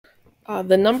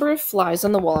The number of flies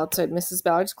on the wall outside Mrs.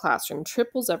 Ballard's classroom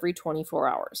triples every 24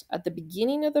 hours. At the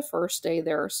beginning of the first day,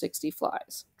 there are 60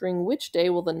 flies. During which day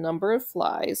will the number of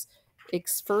flies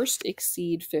first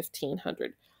exceed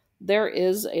 1,500? There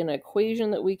is an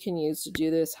equation that we can use to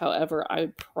do this. However, I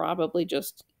would probably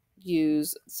just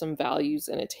use some values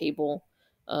in a table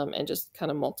and just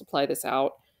kind of multiply this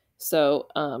out. So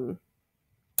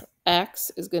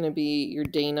X is going to be your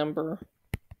day number.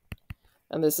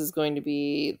 And this is going to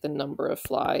be the number of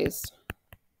flies.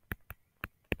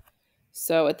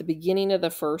 So at the beginning of the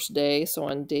first day, so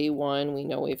on day 1, we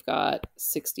know we've got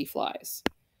 60 flies.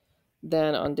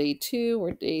 Then on day 2,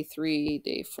 or day 3,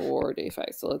 day 4, day 5.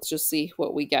 So let's just see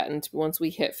what we get. And once we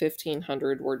hit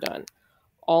 1,500, we're done.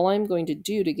 All I'm going to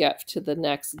do to get to the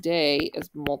next day is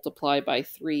multiply by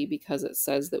 3 because it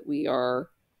says that we are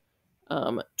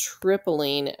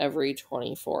tripling every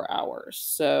 24 hours.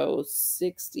 So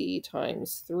 60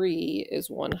 times 3 is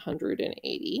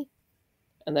 180.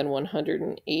 And then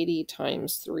 180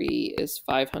 times 3 is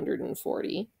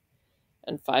 540.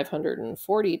 And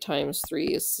 540 times 3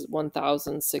 is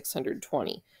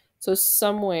 1,620. So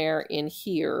somewhere in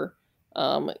here,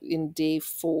 in day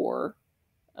 4,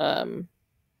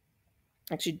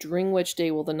 actually, during which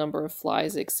day will the number of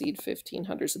flies exceed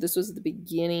 1,500? So this was the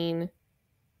beginning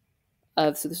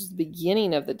of, so this is the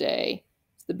beginning of the day.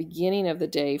 So the beginning of the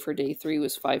day for day 3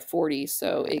 was 540.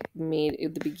 So it made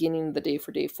the beginning of the day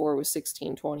for day 4 was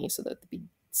 1,620. So that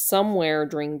somewhere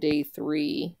during day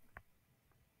 3,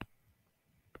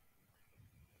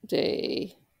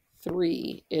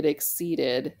 it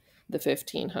exceeded the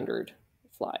 1,500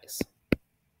 flies.